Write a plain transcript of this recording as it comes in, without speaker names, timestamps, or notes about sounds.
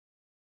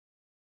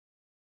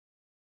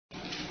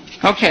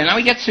Okay, now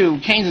we get to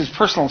Keynes's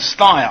personal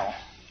style.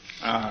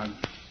 The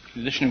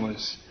addition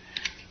was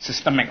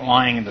systemic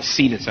lying and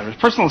deceit, etc. His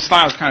personal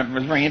style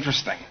was very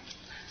interesting.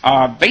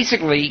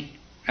 Basically,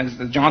 as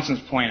the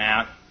Johnsons point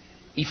out,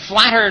 he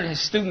flattered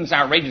his students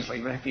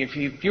outrageously.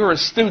 If you were a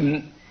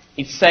student,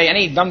 he'd say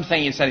any dumb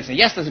thing you said, he'd say,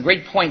 yes, there's a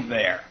great point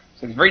there.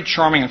 So he's very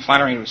charming and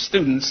flattering to his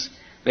students,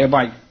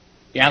 thereby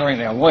gathering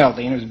their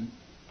loyalty. And he was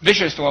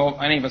vicious to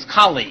any of his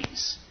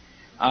colleagues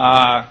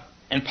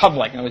in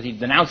public. In other words, he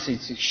denounced,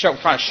 he'd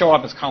try to show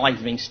up his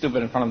colleagues being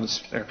stupid in front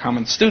of their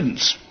common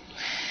students.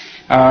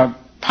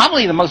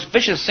 Probably the most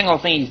vicious single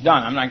thing he's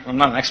done, I'm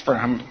not an expert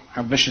on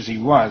how vicious he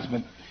was,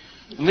 but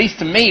at least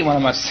to me, one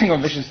of the most single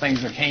vicious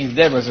things that Keynes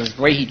did was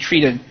the way he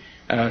treated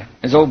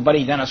his old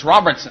buddy Dennis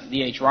Robertson,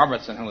 D.H.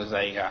 Robertson, who was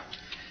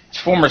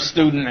his former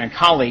student and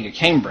colleague at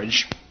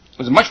Cambridge,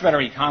 was a much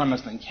better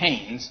economist than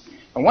Keynes.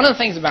 But one of the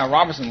things about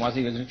Robertson was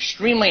he was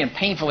extremely and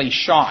painfully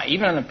shy,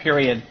 even in a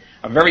period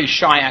of very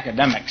shy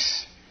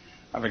academics,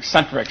 of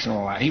eccentrics and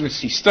all that.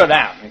 He stood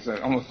out. He was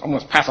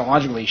almost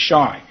pathologically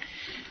shy.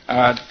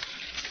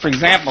 For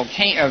example,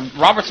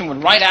 Robertson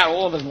would write out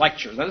all of his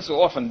lectures. Now, this was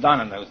often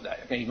done in those days.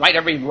 Okay? He'd write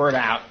every word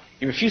out.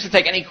 He refused to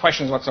take any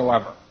questions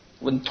whatsoever.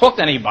 Wouldn't talk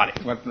to anybody.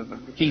 Was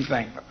the key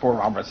thing for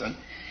Robertson.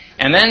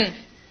 And then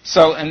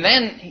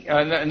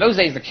in those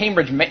days, the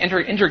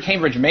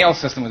inter-Cambridge mail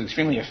system was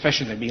extremely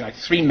efficient. There'd be like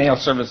 3 mail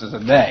services a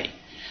day.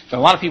 So a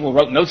lot of people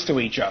wrote notes to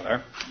each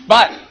other.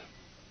 But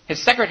his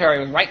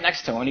secretary was right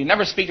next to him, and he'd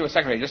never speak to his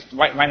secretary. Just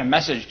write a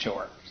message to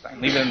her,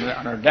 leave it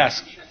on her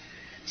desk.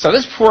 So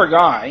this poor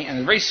guy, and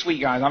a very sweet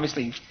guy,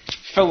 obviously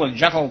filled with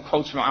gentle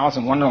quotes from Alice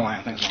in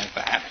Wonderland, things like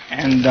that.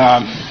 And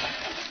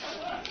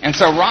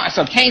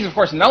so Keynes, of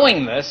course,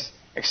 knowing this,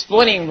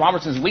 exploiting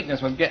Robertson's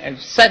weakness, would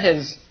set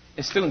his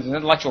students, his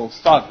intellectual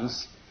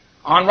thugs,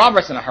 on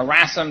Robertson to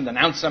harass him,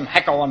 denounce him,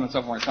 heckle him, and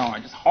so forth and so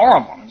on. Just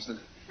horrible.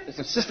 It's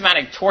a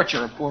systematic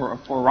torture of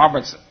poor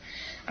Robertson.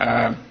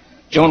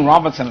 Joan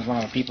Robinson is one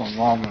of the people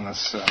involved in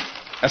this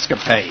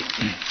escapade.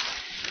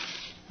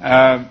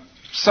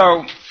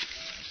 So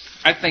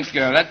I think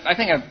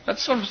that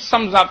sort of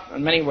sums up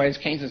in many ways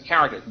Keynes's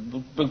character,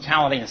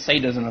 brutality and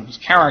sadism of his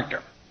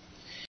character.